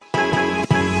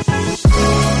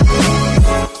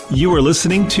You are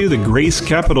listening to the Grace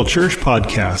Capital Church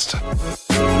podcast.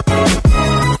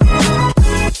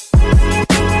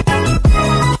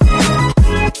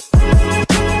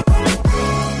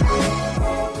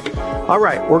 All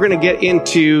right, we're going to get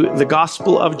into the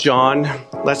Gospel of John.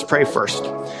 Let's pray first.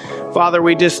 Father,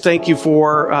 we just thank you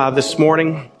for this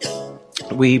morning.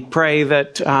 We pray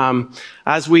that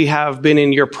as we have been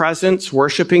in your presence,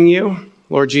 worshiping you,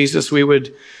 Lord Jesus, we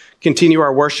would continue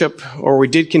our worship, or we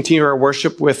did continue our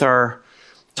worship with our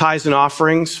tithes and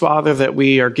offerings, Father, that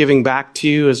we are giving back to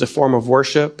you as a form of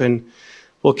worship. And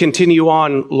we'll continue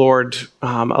on, Lord,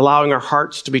 allowing our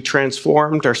hearts to be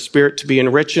transformed, our spirit to be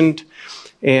enriched.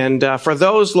 And for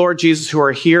those, Lord Jesus, who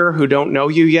are here who don't know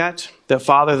you yet, that,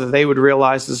 Father, that they would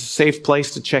realize this is a safe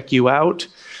place to check you out,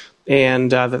 and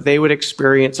that they would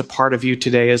experience a part of you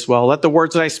today as well. Let the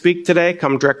words that I speak today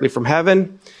come directly from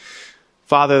heaven.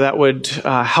 Father, that would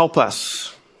help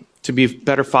us to be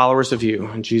better followers of you.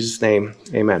 In Jesus' name,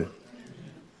 amen.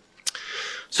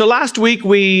 So last week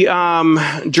we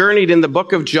journeyed in the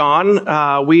book of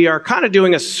John. We are kind of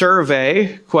doing a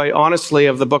survey, quite honestly,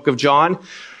 of the book of John.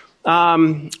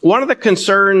 One of the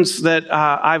concerns that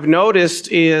I've noticed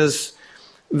is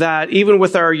that even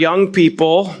with our young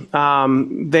people,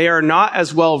 they are not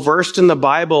as well versed in the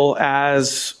Bible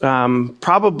as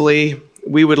probably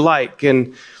we would like.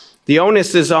 And the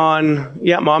onus is on,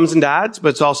 moms and dads, but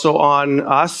it's also on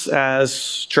us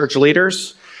as church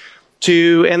leaders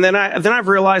and then I've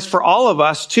realized for all of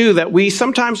us too, that we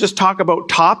sometimes just talk about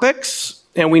topics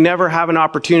and we never have an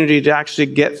opportunity to actually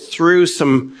get through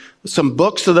some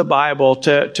books of the Bible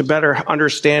to better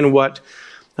understand what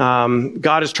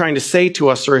God is trying to say to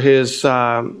us through his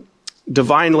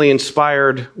divinely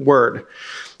inspired word.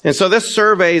 And so this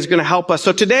survey is going to help us.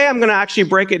 So today I'm going to actually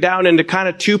break it down into kind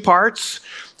of two parts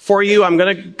for you. I'm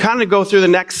going to kind of go through the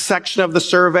next section of the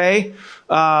survey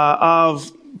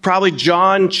of probably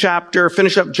finish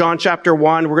up John chapter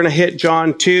 1. We're going to hit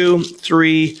John 2,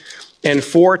 3, and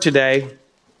 4 today.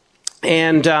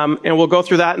 And we'll go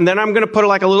through that. And then I'm going to put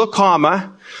like a little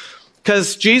comma,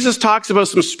 because Jesus talks about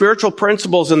some spiritual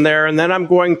principles in there. And then I'm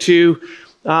going to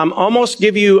almost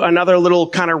give you another little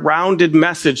kind of rounded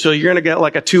message. So you're going to get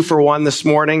like a 2-for-1 this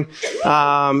morning.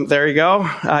 There you go.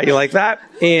 You like that?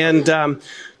 And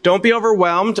don't be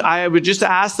overwhelmed. I would just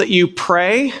ask that you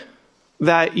pray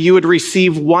that you would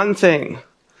receive one thing,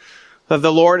 that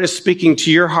the Lord is speaking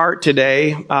to your heart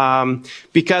today.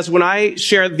 Because when I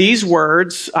share these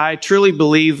words, I truly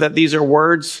believe that these are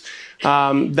words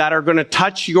that are going to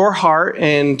touch your heart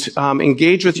and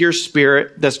engage with your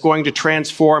spirit, that's going to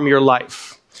transform your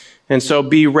life. And so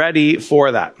be ready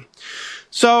for that.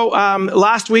 So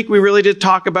last week we really did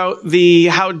talk about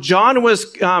how John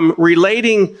was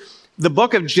relating the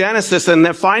book of Genesis, and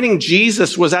that finding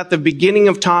Jesus was at the beginning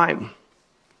of time.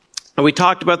 And we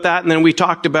talked about that, and then we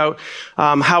talked about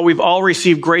how we've all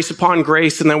received grace upon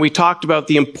grace, and then we talked about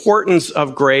the importance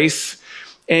of grace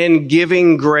and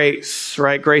giving grace,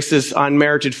 right? Grace is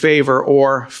unmerited favor,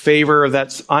 or favor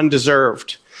that's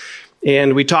undeserved.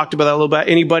 And we talked about that a little bit.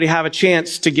 Anybody have a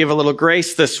chance to give a little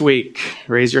grace this week?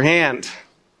 Raise your hand.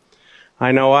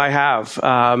 I know I have.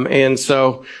 And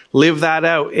so live that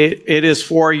out. It is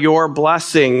for your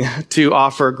blessing to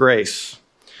offer grace.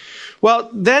 Well,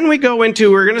 then we're going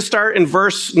to start in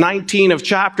verse 19 of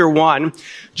chapter 1.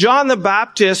 John the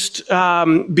Baptist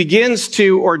John,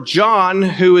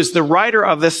 who is the writer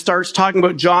of this, starts talking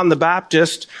about John the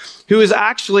Baptist, who is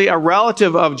actually a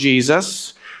relative of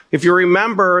Jesus. If you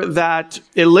remember that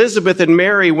Elizabeth and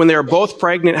Mary, when they were both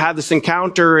pregnant, had this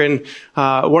encounter, and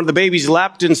one of the babies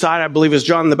leapt inside, I believe it was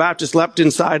John the Baptist, leapt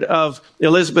inside of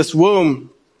Elizabeth's womb.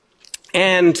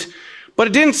 But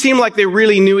it didn't seem like they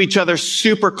really knew each other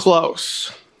super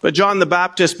close. But John the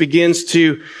Baptist begins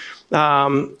to,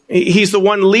 he's the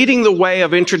one leading the way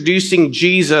of introducing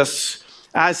Jesus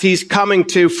as he's coming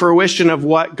to fruition of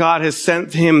what God has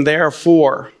sent him there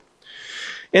for.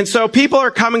 And so people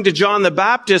are coming to John the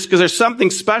Baptist because there's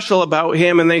something special about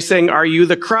him, and they saying, "Are you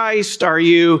the Christ?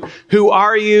 Who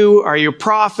are you? Are you a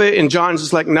prophet?" And John's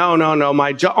just like, no.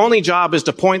 My only job is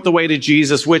to point the way to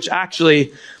Jesus, which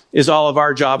actually is all of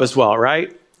our job as well,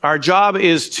 right? Our job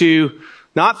is to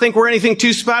not think we're anything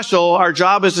too special. Our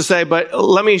job is to say, but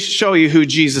let me show you who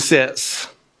Jesus is,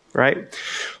 right?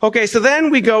 Okay, so then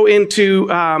we go into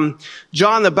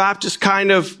John the Baptist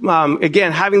kind of,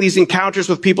 again, having these encounters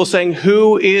with people saying,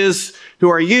 who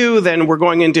are you? Then we're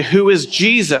going into who is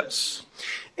Jesus.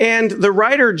 And the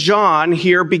writer John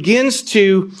here begins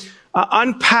to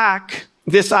unpack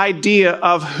this idea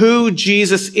of who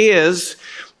Jesus is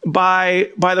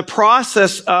by the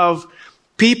process of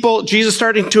Jesus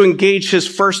starting to engage his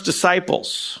first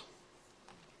disciples.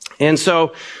 And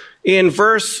so in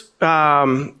verse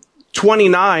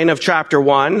 29 of chapter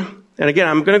 1. And again,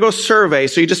 I'm going to go survey,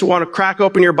 so you just want to crack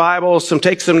open your Bible,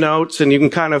 take some notes, and you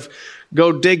can kind of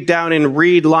go dig down and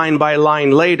read line by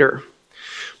line later.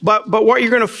 But what you're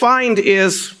going to find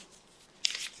is,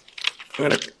 I'm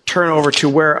going to turn over to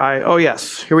where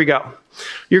here we go.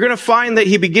 You're going to find that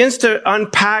he begins to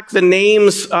unpack the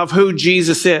names of who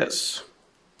Jesus is,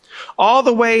 all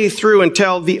the way through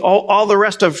until all the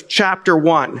rest of chapter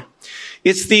 1.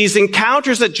 It's these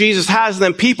encounters that Jesus has, and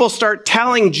then people start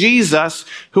telling Jesus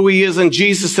who he is, and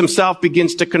Jesus himself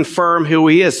begins to confirm who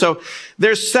he is. So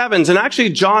there's sevens, and actually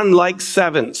John likes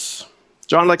sevens.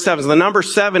 John likes sevens. The number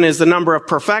 7 is the number of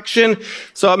perfection,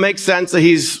 so it makes sense that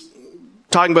he's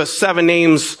talking about 7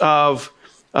 names of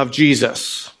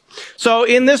Jesus. So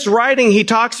in this writing, he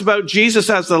talks about Jesus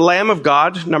as the Lamb of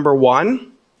God, number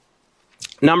 1.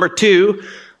 Number 2,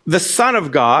 the Son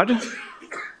of God.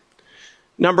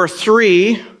 Number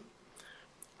 3,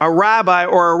 a rabbi,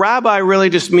 or a rabbi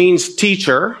really just means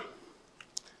teacher.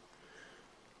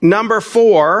 Number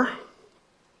 4,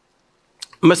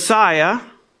 Messiah.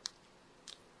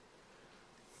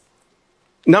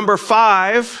 Number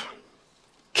 5,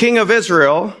 King of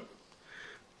Israel.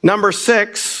 Number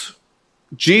 6,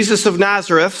 Jesus of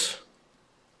Nazareth.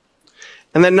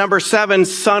 And then number 7,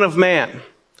 Son of Man.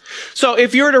 So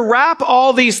if you were to wrap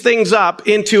all these things up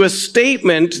into a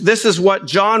statement, this is what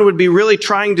John would be really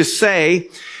trying to say,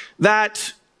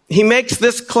 that he makes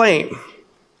this claim.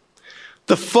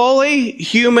 The fully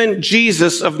human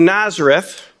Jesus of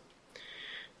Nazareth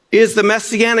is the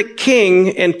Messianic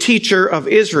King and teacher of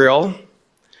Israel,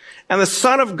 and the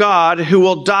Son of God who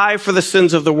will die for the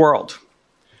sins of the world.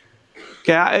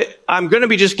 Okay, I'm going to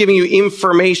be just giving you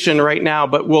information right now,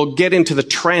 but we'll get into the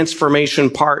transformation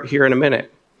part here in a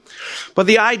minute. But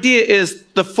the idea is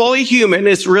the fully human,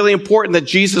 it's really important that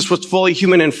Jesus was fully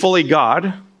human and fully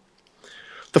God.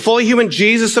 The fully human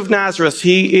Jesus of Nazareth,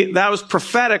 that was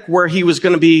prophetic where he was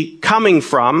going to be coming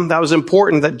from. That was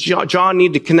important that John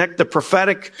needed to connect the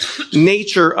prophetic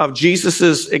nature of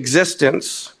Jesus'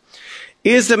 existence.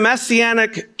 Is the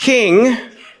Messianic King.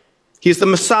 He's the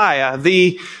Messiah,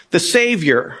 the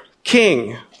Savior,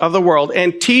 King of the world,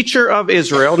 and teacher of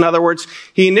Israel. In other words,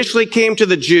 he initially came to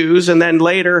the Jews, and then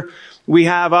later we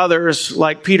have others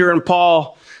like Peter and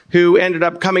Paul who ended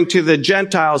up coming to the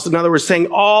Gentiles. In other words, saying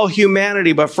all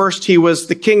humanity, but first he was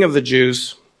the King of the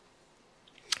Jews.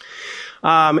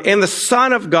 And the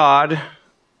Son of God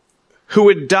who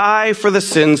would die for the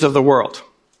sins of the world.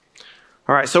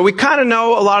 All right, so we kind of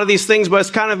know a lot of these things, but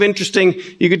it's kind of interesting.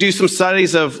 You could do some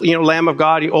studies of, Lamb of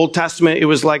God, the Old Testament. It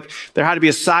was like there had to be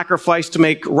a sacrifice to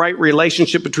make right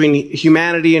relationship between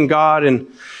humanity and God.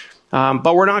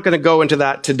 But we're not going to go into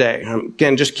that today.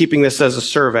 Again, just keeping this as a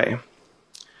survey.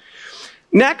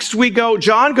 Next,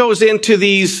 John goes into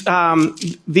these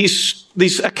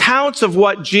accounts of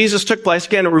what Jesus took place.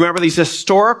 Again, remember these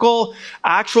historical,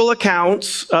 actual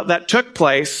accounts that took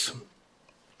place.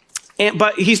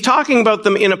 But he's talking about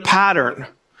them in a pattern.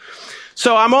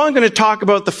 So I'm only going to talk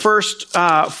about the first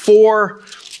 4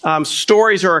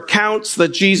 stories or accounts that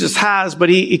Jesus has, but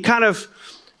he kind of,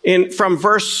 from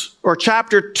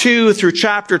chapter 2 through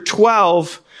chapter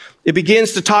 12, it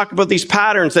begins to talk about these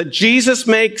patterns that Jesus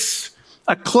makes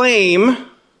a claim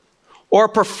or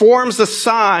performs a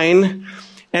sign,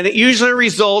 and it usually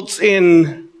results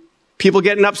in people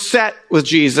getting upset with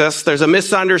Jesus. There's a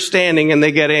misunderstanding and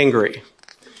they get angry.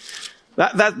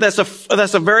 That's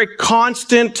a very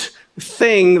constant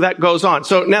thing that goes on.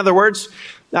 So in other words,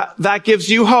 that gives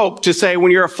you hope to say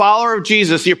when you're a follower of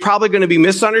Jesus, you're probably going to be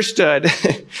misunderstood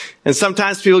and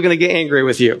sometimes people are going to get angry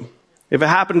with you if it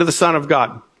happened to the Son of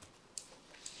God.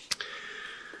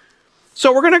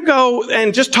 So we're going to go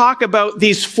and just talk about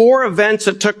these 4 events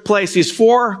that took place, these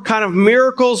 4 kind of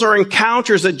miracles or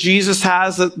encounters that Jesus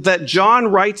has that John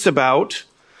writes about.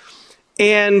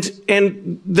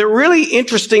 And they're really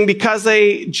interesting because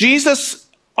Jesus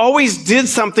always did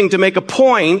something to make a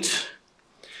point,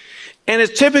 and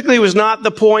it typically was not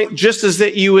the point just as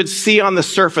that you would see on the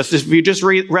surface if you just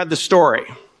read the story.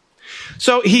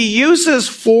 So he uses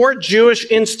 4 Jewish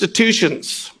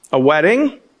institutions: a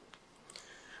wedding,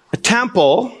 a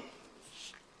temple,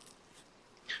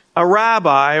 a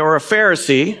rabbi or a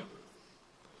Pharisee.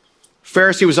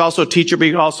 Pharisee was also a teacher,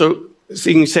 but so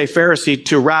you can say Pharisee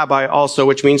to rabbi also,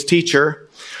 which means teacher.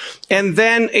 And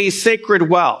then a sacred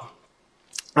well.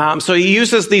 So he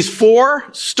uses these 4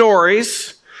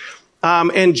 stories,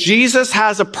 and Jesus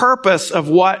has a purpose of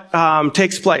what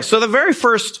takes place. So the very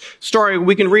first story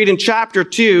we can read in chapter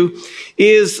 2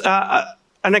 is an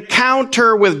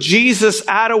encounter with Jesus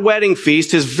at a wedding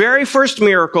feast, his very first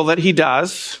miracle that he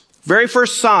does. very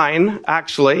first sign,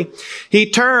 actually, he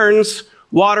turns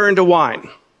water into wine.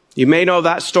 You may know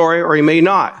that story or you may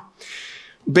not.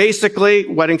 Basically,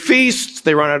 wedding feast,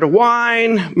 they run out of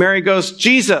wine. Mary goes,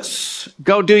 Jesus,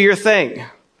 go do your thing.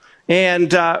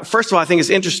 And first of all, I think it's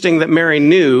interesting that Mary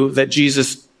knew that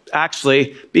Jesus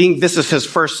actually, this is his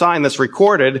first sign that's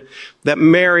recorded, that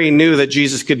Mary knew that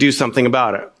Jesus could do something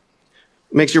about it.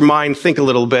 Makes your mind think a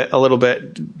little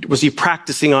bit. Was he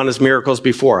practicing on his miracles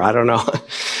before? I don't know.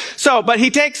 But he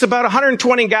takes about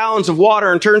 120 gallons of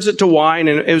water and turns it to wine,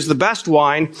 and it was the best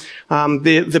wine.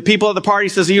 The people at the party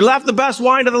says, you left the best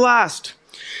wine to the last.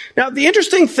 Now, the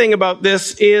interesting thing about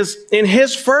this is in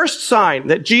his first sign,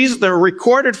 that Jesus, the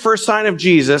recorded first sign of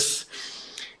Jesus,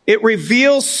 it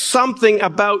reveals something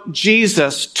about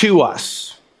Jesus to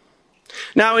us.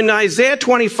 Now, in Isaiah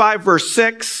 25, verse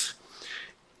 6,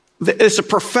 it's a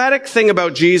prophetic thing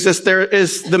about Jesus. There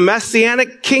is the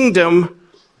Messianic kingdom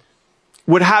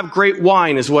would have great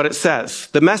wine, is what it says.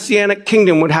 The Messianic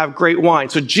kingdom would have great wine.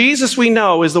 So Jesus, we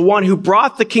know, is the one who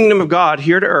brought the kingdom of God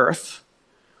here to earth.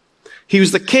 He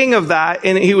was the king of that,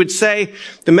 and he would say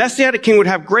the Messianic king would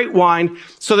have great wine.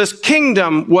 So this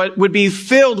kingdom would be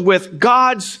filled with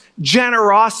God's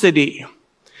generosity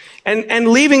and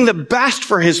leaving the best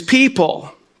for his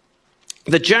people.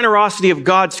 The generosity of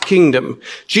God's kingdom.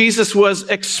 Jesus was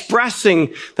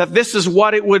expressing that this is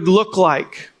what it would look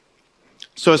like.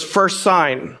 So his first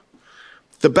sign,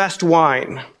 the best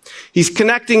wine. He's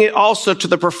connecting it also to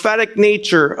the prophetic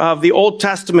nature of the Old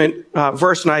Testament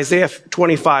verse in Isaiah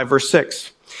 25, verse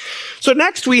 6. So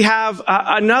next we have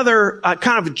another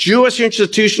kind of Jewish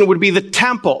institution would be the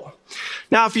temple.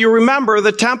 Now, if you remember,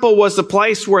 the temple was the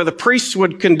place where the priests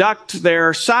would conduct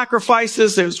their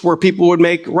sacrifices. It was where people would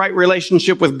make right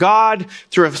relationship with God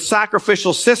through a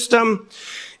sacrificial system.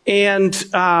 And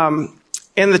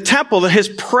in the temple, his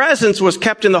presence was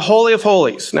kept in the Holy of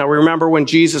Holies. Now, remember when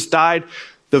Jesus died,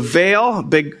 the veil, a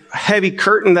big heavy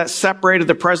curtain that separated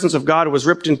the presence of God, was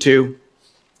ripped in two,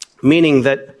 meaning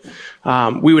that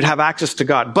we would have access to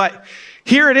God. But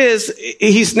here it is.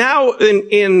 He's now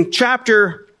in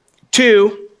chapter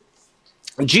 2,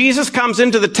 Jesus comes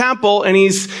into the temple and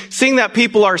he's seeing that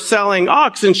people are selling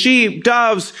oxen, sheep,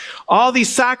 doves, all these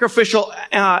sacrificial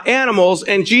animals,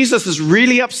 and Jesus is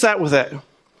really upset with it,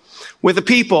 with the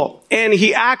people. And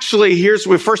he actually, here's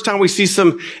the first time we see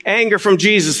some anger from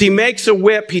Jesus. He makes a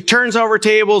whip, he turns over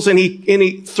tables, and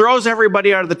he throws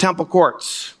everybody out of the temple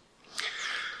courts.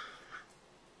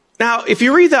 Now, if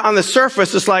you read that on the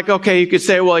surface, it's like, okay, you could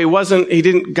say, well,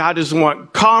 God doesn't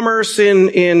want commerce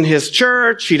in his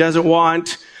church. He doesn't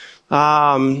want,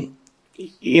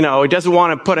 he doesn't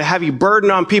want to put a heavy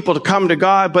burden on people to come to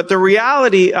God. But the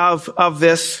reality of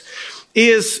this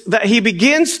is that he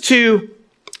begins to,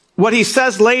 what he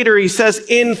says later, he says,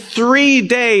 in 3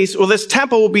 days, this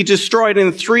temple will be destroyed.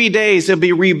 In 3 days, it'll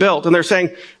be rebuilt. And they're saying,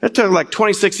 it took like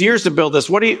 26 years to build this.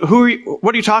 What are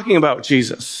you talking about,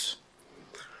 Jesus?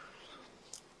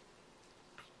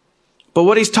 But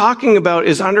what he's talking about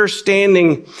is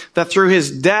understanding that through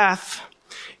his death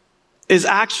is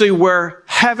actually where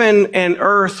heaven and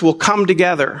earth will come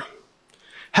together.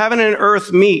 Heaven and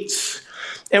earth meets.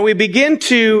 And we begin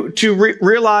to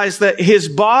realize that his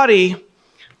body,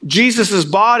 Jesus'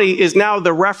 body, is now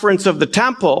the reference of the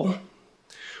temple,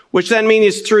 which then means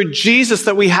it's through Jesus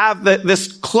that we have this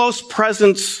close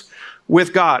presence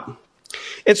with God.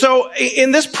 And so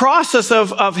in this process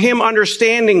of him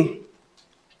understanding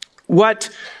what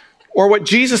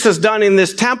Jesus has done in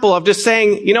this temple, of just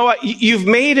saying, you know what, you've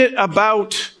made it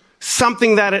about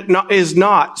something that it is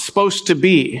not supposed to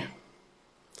be.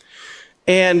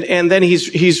 And then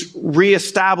he's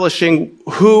reestablishing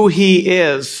who he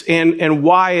is and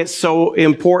why it's so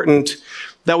important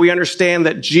that we understand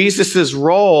that Jesus'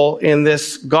 role in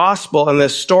this gospel and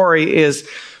this story is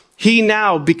he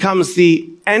now becomes the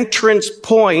entrance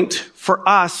point for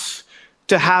us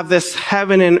to have this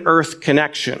heaven and earth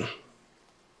connection.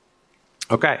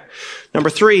 Okay. Number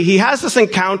 3, he has this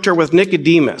encounter with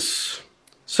Nicodemus.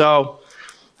 So,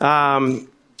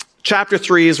 chapter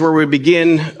 3 is where we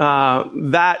begin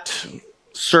that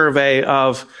survey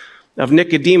of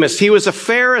Nicodemus. He was a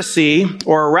Pharisee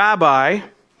or a rabbi,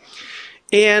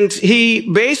 and he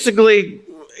basically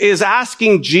is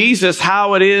asking Jesus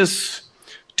how it is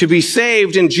to be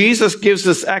saved, and Jesus gives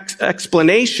this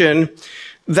explanation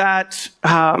that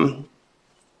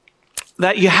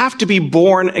you have to be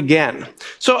born again.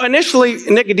 So initially,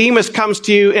 Nicodemus comes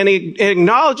to you and he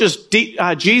acknowledges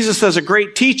Jesus as a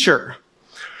great teacher.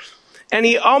 And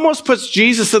he almost puts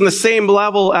Jesus in the same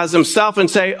level as himself and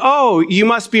say, oh, you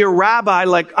must be a rabbi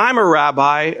like I'm a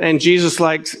rabbi. And Jesus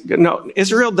no,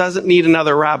 Israel doesn't need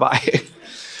another rabbi.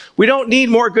 We don't need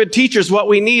more good teachers. What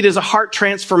we need is a heart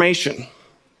transformation.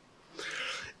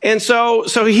 And so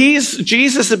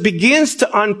Jesus begins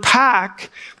to unpack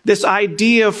this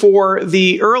idea for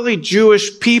the early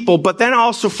Jewish people, but then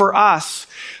also for us,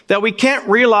 that we can't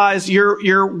realize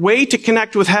your way to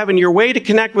connect with heaven, your way to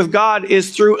connect with God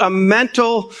is through a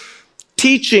mental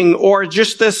teaching or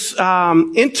just this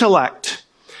intellect.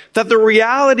 That the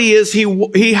reality is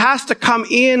he has to come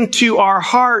into our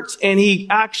hearts, and he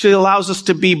actually allows us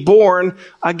to be born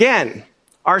again.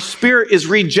 Our spirit is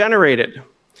regenerated.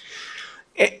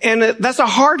 And that's a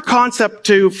hard concept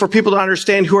for people to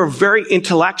understand who are very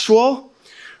intellectual,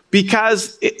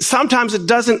 because sometimes it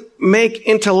doesn't make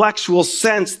intellectual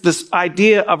sense, this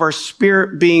idea of our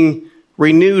spirit being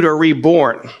renewed or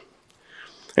reborn.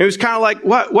 And it was kind of like,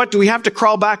 what, do we have to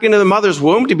crawl back into the mother's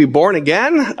womb to be born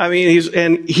again? I mean,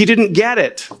 he didn't get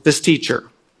it, this teacher.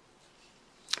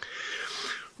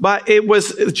 But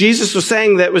Jesus was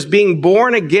saying that it was being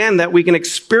born again that we can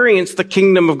experience the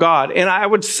kingdom of God. And I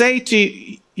would say to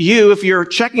you, if you're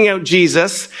checking out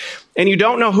Jesus and you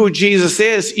don't know who Jesus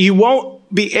is, you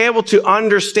won't be able to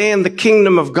understand the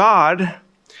kingdom of God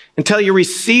until you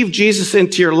receive Jesus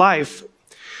into your life,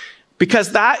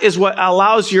 because that is what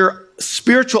allows your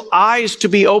spiritual eyes to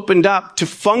be opened up to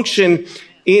function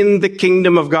in the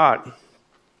kingdom of God.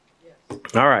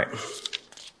 All right.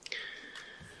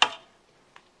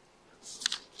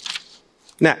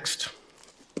 Next.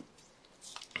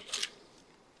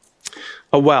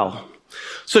 A well.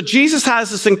 So Jesus has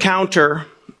this encounter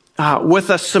with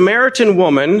a Samaritan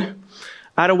woman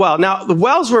at a well. Now, the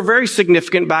wells were very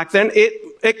significant back then.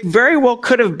 It very well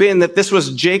could have been that this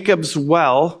was Jacob's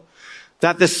well,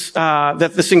 that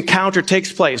this encounter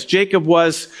takes place. Jacob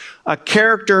was a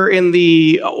character in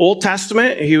the Old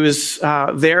Testament. He was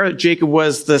there. Jacob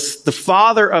was the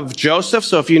father of Joseph.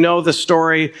 So if you know the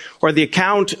story or the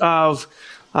account of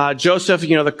Joseph,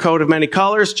 you know, the coat of many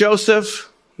colors,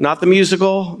 Joseph, not the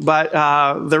musical, but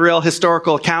the real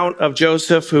historical account of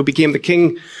Joseph, who became the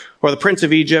king or the prince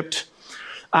of Egypt.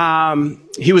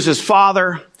 He was his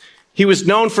father. He was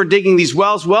known for digging these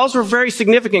wells. Wells were very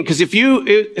significant because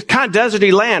it's kind of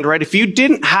deserty land, right? If you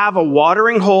didn't have a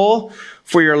watering hole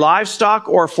for your livestock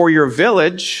or for your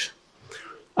village,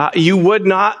 you would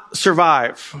not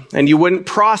survive and you wouldn't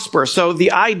prosper. So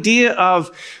the idea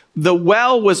of the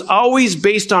well was always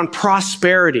based on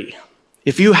prosperity.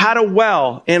 If you had a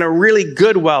well, and a really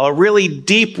good well, a really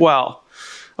deep well,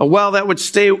 a well that would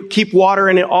keep water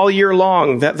in it all year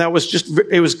long,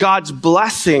 it was God's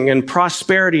blessing and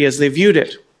prosperity as they viewed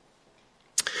it.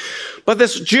 But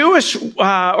this Jewish,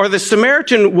 or the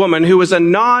Samaritan woman who was a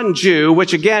non-Jew,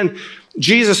 which again,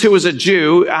 Jesus, who was a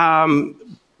Jew,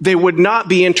 they would not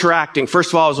be interacting. First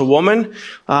of all, as a woman,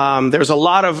 there's a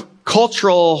lot of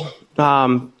cultural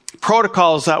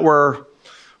protocols that were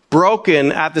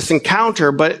broken at this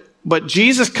encounter, but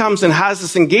Jesus comes and has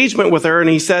this engagement with her, and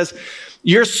he says,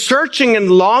 you're searching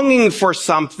and longing for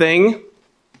something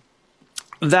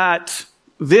that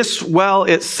this well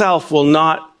itself will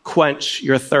not quench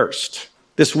your thirst.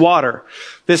 This water,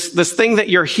 this thing that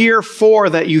you're here for,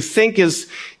 that you think is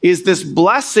this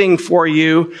blessing for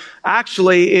you,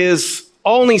 actually is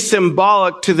only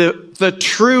symbolic to the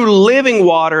true living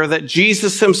water that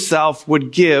Jesus himself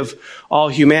would give all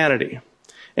humanity.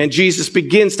 And Jesus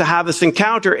begins to have this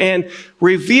encounter and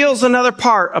reveals another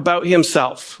part about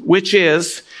himself, which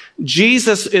is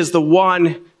Jesus is the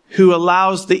one who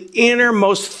allows the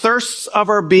innermost thirsts of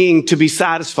our being to be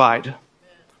satisfied.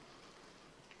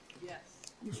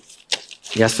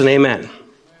 Yes and amen.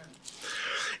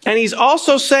 And he's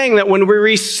also saying that when we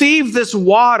receive this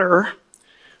water,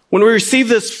 when we receive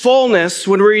this fullness,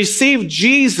 when we receive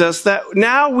Jesus, that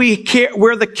now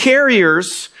we're the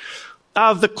carriers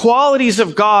of the qualities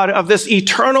of God, of this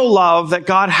eternal love that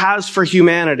God has for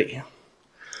humanity.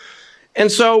 And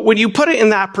so when you put it in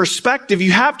that perspective,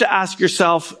 you have to ask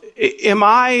yourself, am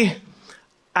I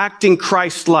acting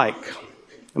Christ-like?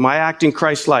 Am I acting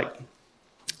Christ-like?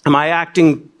 Am I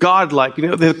acting God-like? You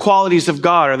know, the qualities of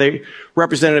God, are they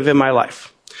representative in my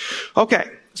life? Okay.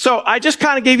 So I just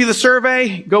kind of gave you the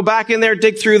survey. Go back in there,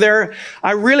 dig through there.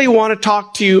 I really want to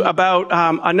talk to you about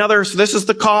so this is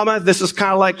the comma. This is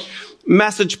kind of like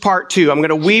message part 2. I'm going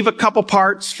to weave a couple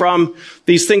parts from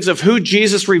these things of who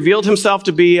Jesus revealed himself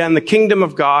to be and the kingdom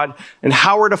of God and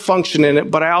how we're to function in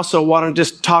it. But I also want to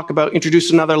just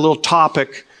introduce another little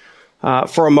topic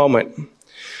for a moment.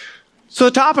 So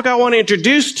the topic I want to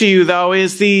introduce to you, though,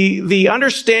 is the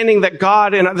understanding that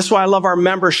God, and this is why I love our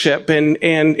membership and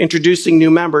introducing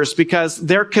new members, because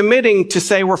they're committing to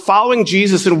say we're following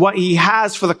Jesus and what he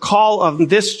has for the call of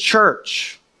this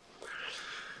church.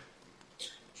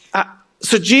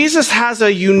 So Jesus has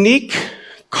a unique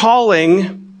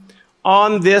calling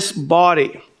on this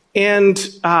body. And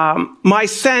my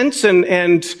sense,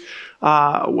 and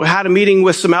we had a meeting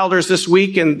with some elders this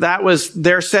week, and that was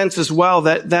their sense as well,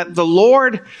 that the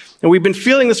Lord, and we've been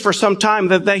feeling this for some time,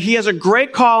 that he has a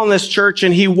great call in this church,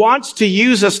 and he wants to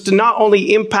use us to not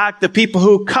only impact the people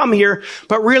who come here,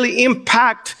 but really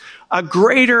impact a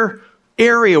greater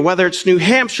area, whether it's New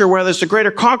Hampshire, whether it's a greater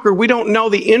Concord. We don't know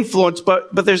the influence,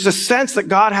 but there's a sense that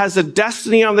God has a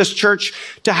destiny on this church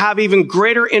to have even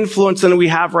greater influence than we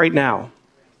have right now.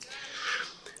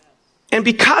 And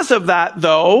because of that,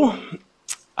 though,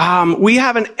 we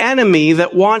have an enemy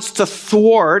that wants to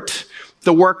thwart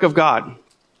the work of God.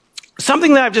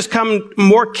 Something that I've just come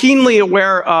more keenly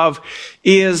aware of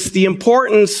is the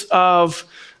importance of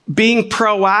being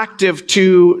proactive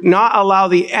to not allow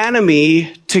the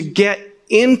enemy to get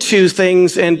into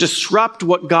things and disrupt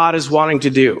what God is wanting to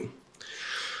do.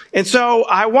 And so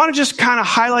I want to just kind of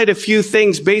highlight a few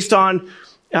things based on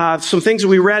some things that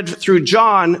we read through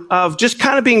John of just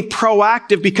kind of being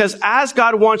proactive, because as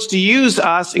God wants to use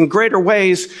us in greater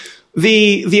ways,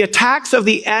 the attacks of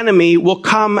the enemy will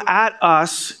come at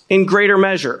us in greater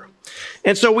measure.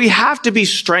 And so we have to be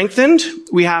strengthened,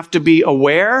 we have to be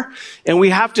aware, and we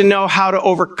have to know how to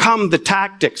overcome the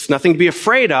tactics. Nothing to be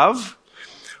afraid of,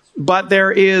 but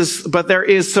there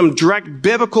is some direct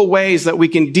biblical ways that we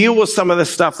can deal with some of this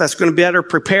stuff that's going to better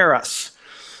prepare us.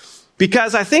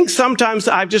 Because I think sometimes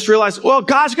I've just realized, well,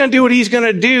 God's going to do what he's going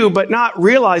to do, but not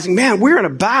realizing, man, we're in a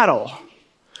battle.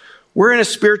 We're in a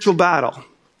spiritual battle.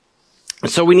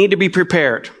 And so we need to be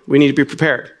prepared. We need to be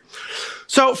prepared.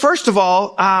 So first of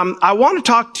all, I want to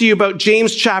talk to you about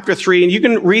James chapter 3, and you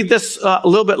can read this a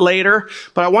little bit later,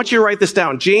 but I want you to write this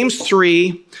down. James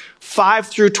 3, 5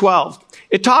 through 12.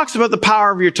 It talks about the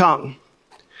power of your tongue.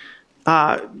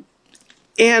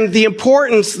 And the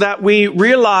importance that we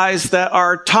realize that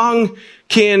our tongue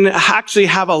can actually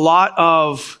have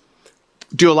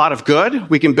do a lot of good.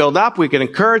 We can build up, we can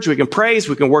encourage, we can praise,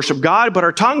 we can worship God, but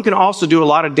our tongue can also do a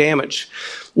lot of damage.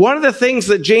 One of the things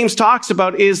that James talks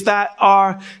about is that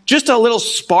just a little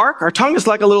spark, our tongue is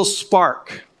like a little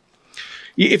spark.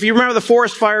 If you remember the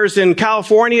forest fires in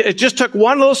California, it just took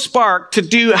one little spark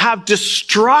to have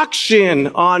destruction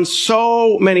on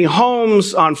so many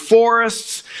homes, on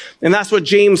forests, and that's what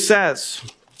James says.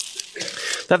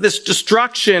 That this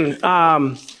destruction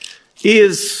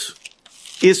is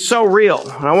so real.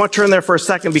 And I want to turn there for a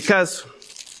second because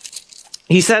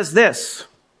he says this.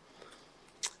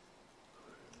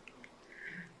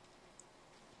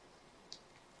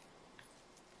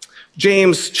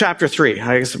 James chapter 3.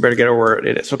 I guess I better get over where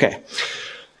it is. Okay.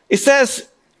 It says,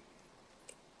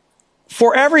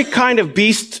 for every kind of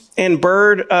beast and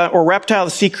bird or reptile,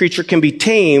 the sea creature can be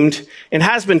tamed and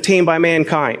has been tamed by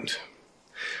mankind.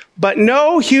 But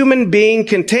no human being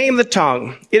can tame the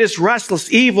tongue. It is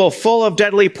restless, evil, full of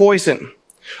deadly poison.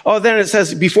 Oh, then it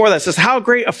says, before that, it says, how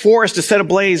great a forest is set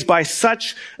ablaze by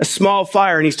such a small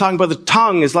fire. And he's talking about the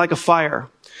tongue is like a fire.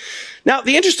 Now,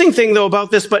 the interesting thing, though, about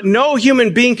this, but no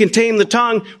human being can tame the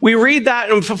tongue, we read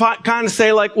that and kind of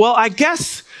say, like, well, I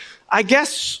guess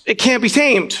it can't be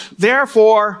tamed.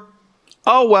 Therefore,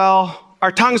 oh, well,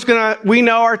 we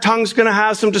know our tongue's gonna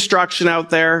have some destruction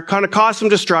out there, kind of cause some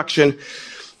destruction.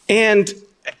 And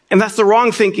that's the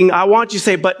wrong thinking. I want you to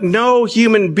say, but no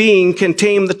human being can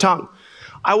tame the tongue.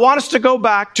 I want us to go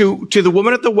back to the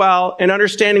woman at the well and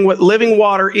understanding what living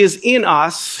water is in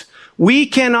us. We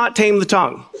cannot tame the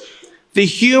tongue. The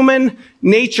human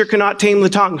nature cannot tame the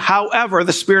tongue. However,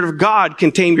 the Spirit of God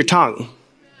can tame your tongue.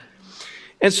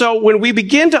 And so when we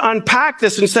begin to unpack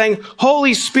this and saying,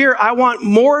 Holy Spirit, I want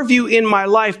more of you in my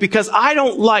life because I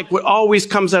don't like what always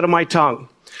comes out of my tongue.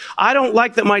 I don't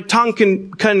like that my tongue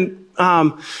can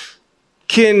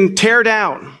tear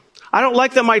down. I don't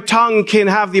like that my tongue can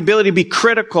have the ability to be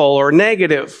critical or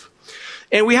negative.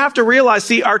 And we have to realize,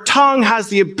 our tongue has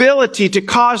the ability to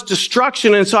cause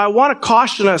destruction. And so I want to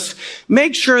caution us,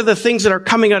 make sure the things that are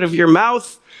coming out of your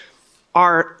mouth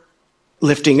are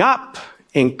lifting up,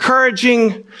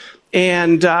 encouraging,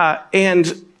 and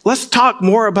let's talk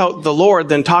more about the Lord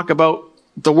than talk about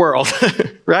the world,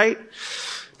 right?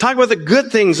 Talk about the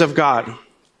good things of God.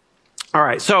 All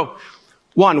right. So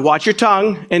 1, watch your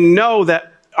tongue and know that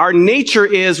our nature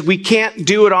is we can't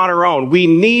do it on our own. We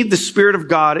need the Spirit of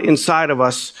God inside of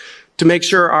us to make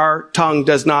sure our tongue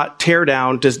does not tear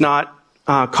down, does not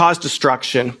cause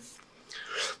destruction.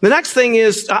 The next thing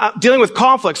is dealing with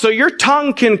conflict. So your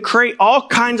tongue can create all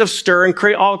kinds of stir and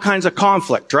create all kinds of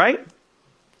conflict, right?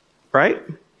 Right?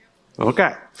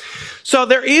 Okay. So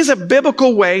there is a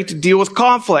biblical way to deal with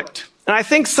conflict. And I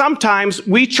think sometimes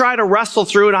we try to wrestle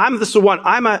through, and I'm an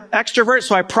extrovert,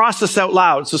 so I process out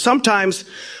loud. So sometimes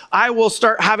I will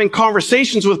start having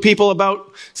conversations with people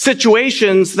about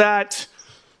situations that,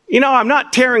 I'm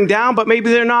not tearing down, but maybe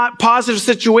they're not positive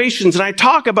situations. And I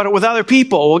talk about it with other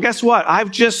people. Well, guess what?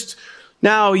 I've just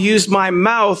now used my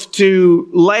mouth to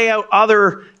lay out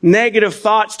other negative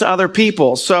thoughts to other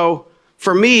people. So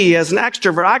for me, as an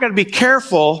extrovert, I got to be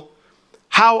careful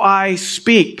how I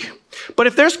speak. But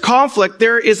if there's conflict,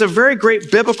 there is a very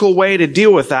great biblical way to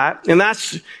deal with that. And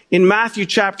that's in Matthew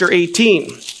chapter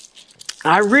 18.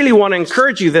 I really want to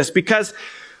encourage you this because,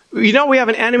 we have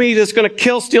an enemy that's going to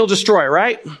kill, steal, destroy,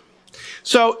 right?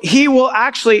 So he will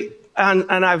actually,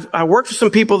 and I worked with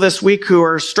some people this week who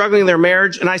are struggling in their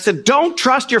marriage, and I said, don't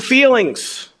trust your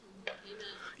feelings.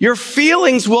 Your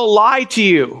feelings will lie to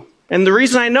you. And the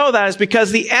reason I know that is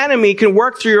because the enemy can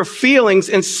work through your feelings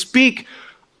and speak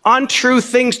untrue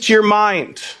things to your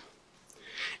mind.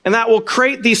 And that will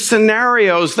create these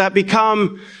scenarios that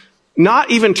become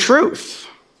not even truth.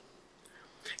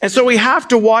 And so we have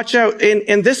to watch out,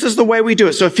 and this is the way we do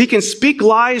it. So if he can speak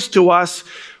lies to us,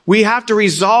 we have to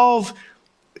resolve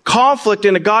conflict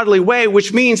in a godly way,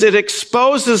 which means it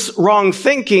exposes wrong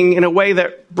thinking in a way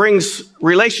that brings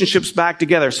relationships back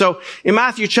together. So in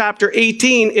Matthew chapter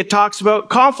 18, it talks about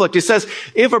conflict. It says,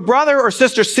 if a brother or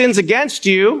sister sins against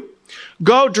you,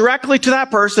 go directly to that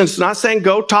person. It's not saying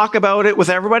go talk about it with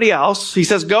everybody else. He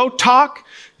says, go talk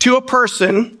to the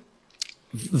person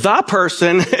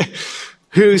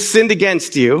who sinned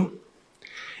against you,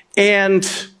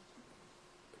 and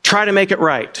try to make it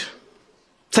right.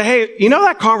 Say, hey,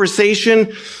 that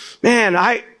conversation, man,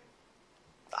 I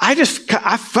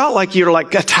felt like you're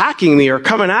like attacking me or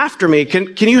coming after me.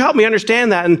 Can you help me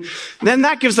understand that? And then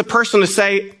that gives the person to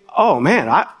say, oh man,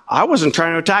 I wasn't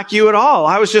trying to attack you at all.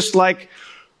 I was just like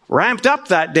ramped up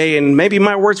that day, and maybe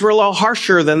my words were a little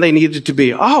harsher than they needed to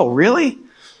be. Oh, really?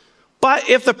 But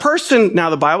if the person, now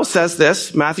the Bible says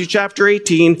this, Matthew chapter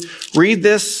 18, read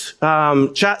this,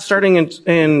 starting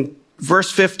in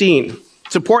verse 15.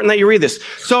 It's important that you read this.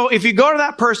 So if you go to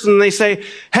that person and they say,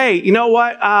 hey, you know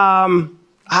what?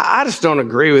 I just don't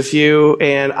agree with you,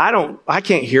 and I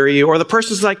can't hear you. Or the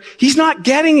person's like, he's not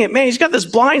getting it, man. He's got this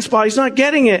blind spot. He's not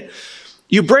getting it.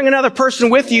 You bring another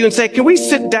person with you and say, can we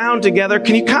sit down together?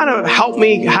 Can you kind of help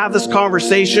me have this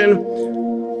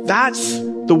conversation? That's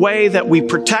the way that we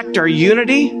protect our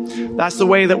unity. That's the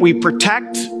way that we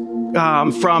protect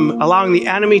from allowing the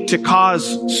enemy to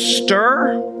cause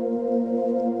stir.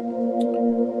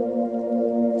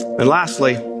 And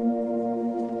lastly,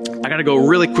 I got to go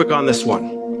really quick on this one.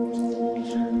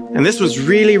 And this was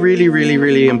really, really, really,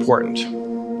 really important.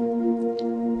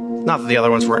 Not that the other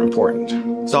ones weren't important.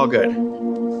 It's all good.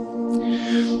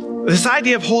 This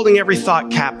idea of holding every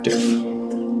thought captive.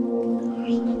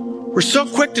 We're so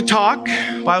quick to talk.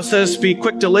 The Bible says be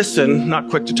quick to listen, not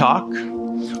quick to talk.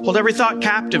 Hold every thought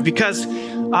captive because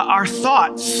our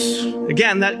thoughts,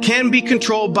 again, that can be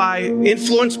controlled by,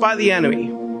 influenced by the enemy,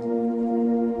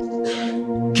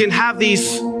 can have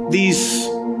these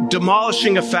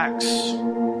demolishing effects.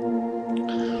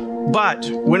 But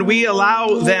when we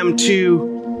allow them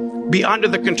to be under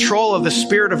the control of the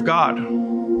Spirit of God,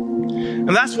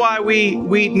 and that's why we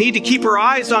need to keep our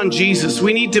eyes on Jesus.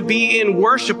 We need to be in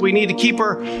worship. We need to keep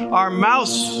our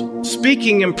mouths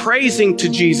speaking and praising to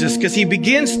Jesus, because he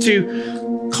begins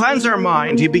to cleanse our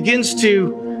mind. He begins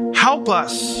to help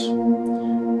us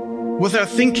with our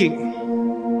thinking.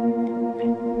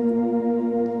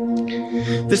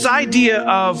 This idea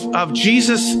of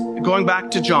Jesus, going back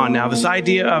to John now, this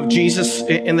idea of Jesus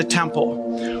in the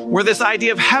temple, where this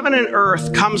idea of heaven and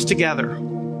earth comes together.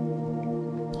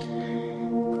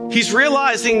 He's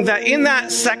realizing that in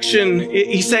that section,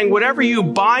 he's saying, whatever you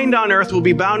bind on earth will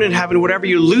be bound in heaven. Whatever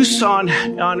you loose on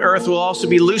earth will also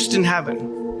be loosed in heaven.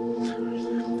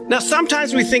 Now,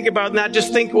 sometimes we think about that,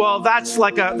 just think, well, that's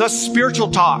like that's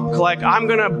spiritual talk. Like, I'm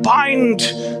going to bind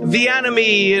the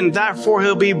enemy and therefore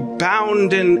he'll be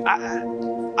bound. And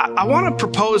I want to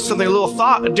propose something,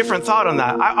 a different thought on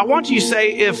that. I want you to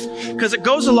say because it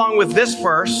goes along with this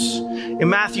verse in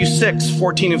Matthew 6,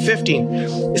 14 and 15.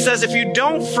 It says, if you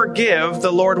don't forgive,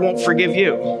 the Lord won't forgive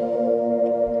you.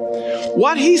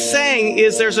 What he's saying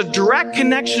is there's a direct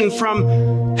connection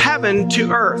from heaven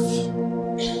to earth.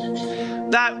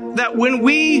 That when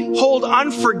we hold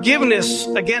unforgiveness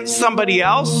against somebody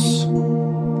else,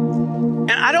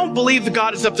 and I don't believe that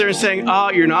God is up there and saying,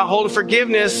 oh, you're not holding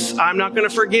forgiveness, I'm not going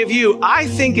to forgive you. I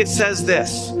think it says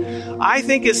this. I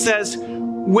think it says,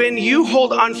 when you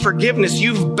hold unforgiveness,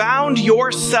 you've bound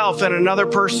yourself and another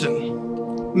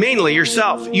person, mainly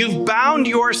yourself. You've bound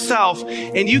yourself,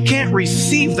 and you can't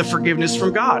receive the forgiveness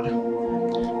from God.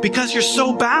 because you're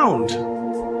so bound.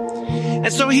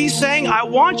 And so he's saying, I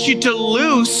want you to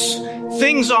loose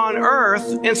things on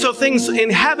earth, and so things in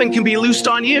heaven can be loosed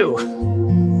on you.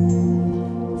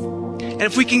 And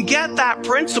if we can get that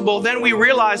principle, then we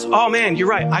realize, oh man, you're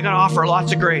right. I got to offer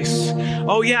lots of grace.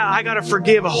 Oh yeah, I got to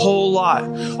forgive a whole lot.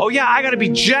 Oh yeah, I got to be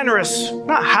generous.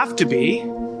 Not have to be,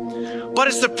 but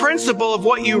it's the principle of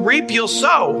what you reap, you'll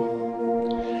sow.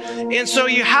 And so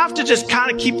you have to just kind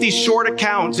of keep these short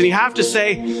accounts, and you have to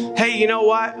say, hey, you know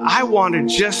what? I want to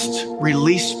just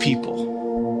release people.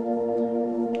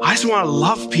 I just want to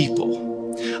love people.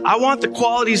 I want the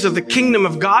qualities of the kingdom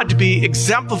of God to be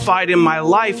exemplified in my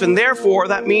life, and therefore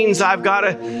that means I've got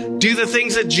to do the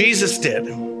things that Jesus did.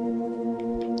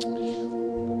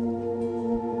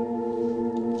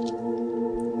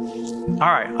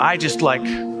 All right, I just like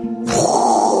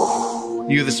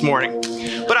you this morning.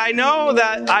 But I know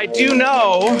that I do know,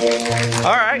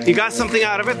 all right, you got something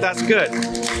out of it, that's good.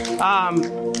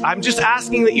 I'm just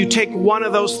asking that you take one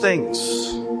of those things.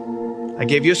 I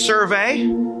gave you a survey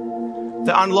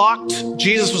that unlocked,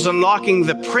 Jesus was unlocking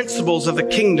the principles of the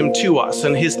kingdom to us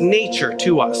and his nature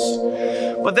to us.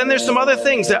 But then there's some other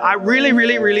things that I really,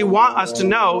 really, really want us to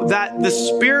know, that the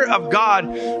Spirit of God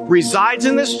resides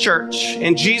in this church,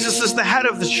 and Jesus is the head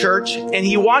of the church, and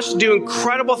he wants to do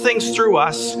incredible things through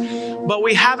us, but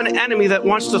we have an enemy that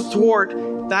wants to thwart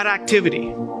that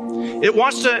activity. It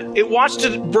wants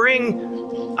to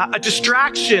bring a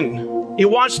distraction. It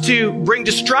wants to bring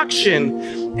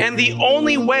destruction. And the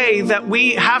only way that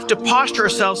we have to posture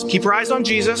ourselves, keep our eyes on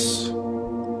Jesus,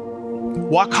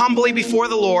 walk humbly before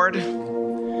the Lord.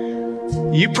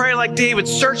 You pray like David,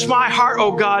 search my heart,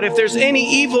 O God. If there's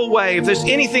any evil way, if there's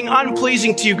anything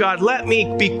unpleasing to you, God, let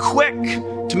me be quick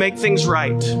to make things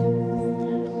right.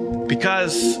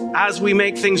 Because as we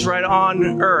make things right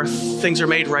on earth, things are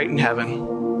made right in heaven.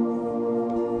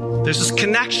 There's this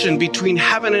connection between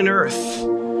heaven and earth.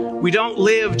 We don't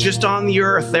live just on the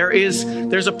earth.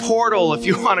 There's a portal, if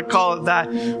you want to call it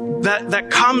that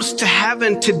comes to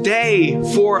heaven today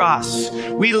for us.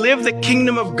 We live the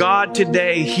kingdom of God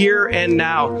today, here and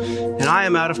now. And I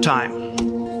am out of time.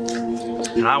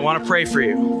 And I want to pray for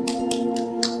you.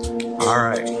 All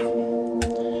right.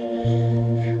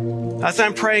 As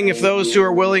I'm praying, if those who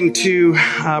are willing to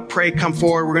pray come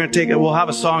forward, we're going to take it. We'll have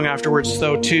a song afterwards,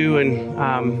 though, too. And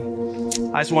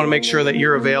I just want to make sure that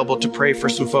you're available to pray for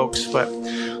some folks. But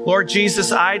Lord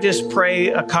Jesus, I just pray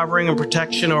a covering and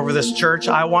protection over this church.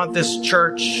 I want this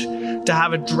church to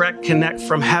have a direct connect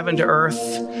from heaven to earth.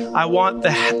 I want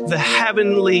the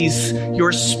heavenlies,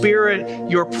 your spirit,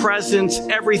 your presence,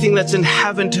 everything that's in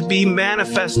heaven to be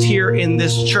manifest here in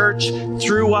this church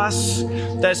through us.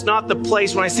 That's not the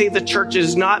place. When I say the church,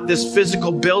 is not this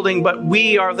physical building, but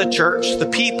we are the church, the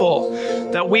people,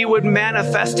 that we would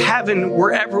manifest heaven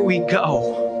wherever we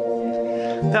go.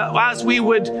 That as we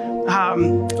would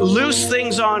loose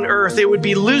things on earth, it would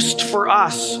be loosed for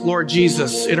us, Lord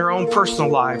Jesus, in our own personal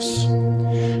lives.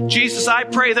 Jesus, I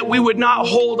pray that we would not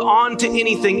hold on to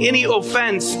anything, any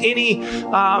offense, any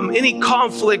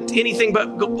conflict, anything,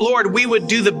 but Lord, we would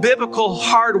do the biblical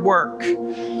hard work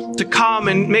to come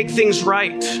and make things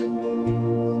right.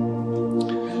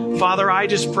 Father, I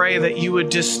just pray that you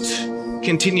would just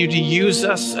continue to use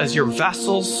us as your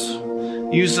vessels,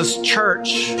 use this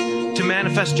church to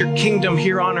manifest your kingdom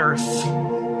here on earth.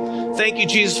 Thank you,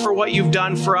 Jesus, for what you've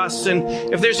done for us. And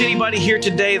if there's anybody here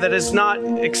today that has not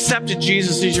accepted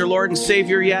Jesus as your Lord and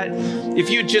Savior yet, if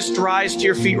you just rise to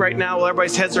your feet right now while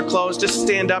everybody's heads are closed, just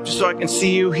stand up just so I can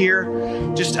see you here.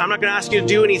 I'm not going to ask you to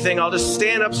do anything. I'll just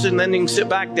stand up and then you can sit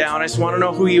back down. I just want to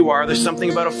know who you are. There's something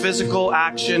about a physical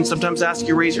action. Sometimes I ask you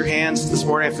to raise your hands. This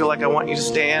morning I feel like I want you to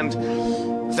stand.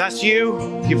 If that's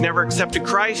you, if you've never accepted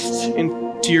Christ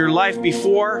into your life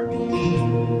before,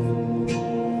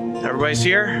 everybody's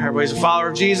here? Everybody's a follower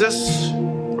of Jesus?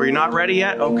 Or you're not ready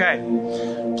yet? Okay.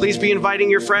 Please be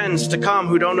inviting your friends to come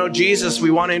who don't know Jesus.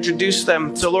 We want to introduce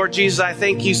them. So, Lord Jesus, I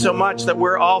thank you so much that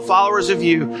we're all followers of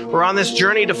you. We're on this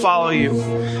journey to follow you.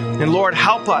 And, Lord,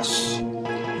 help us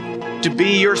to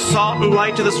be your salt and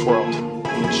light to this world.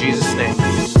 In Jesus' name,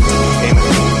 amen.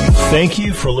 Thank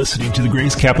you for listening to the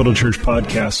Grace Capital Church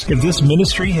podcast. If this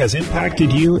ministry has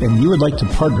impacted you and you would like to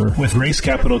partner with Grace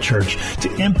Capital Church to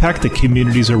impact the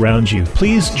communities around you,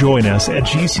 please join us at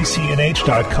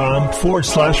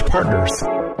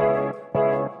gccnh.com/partners.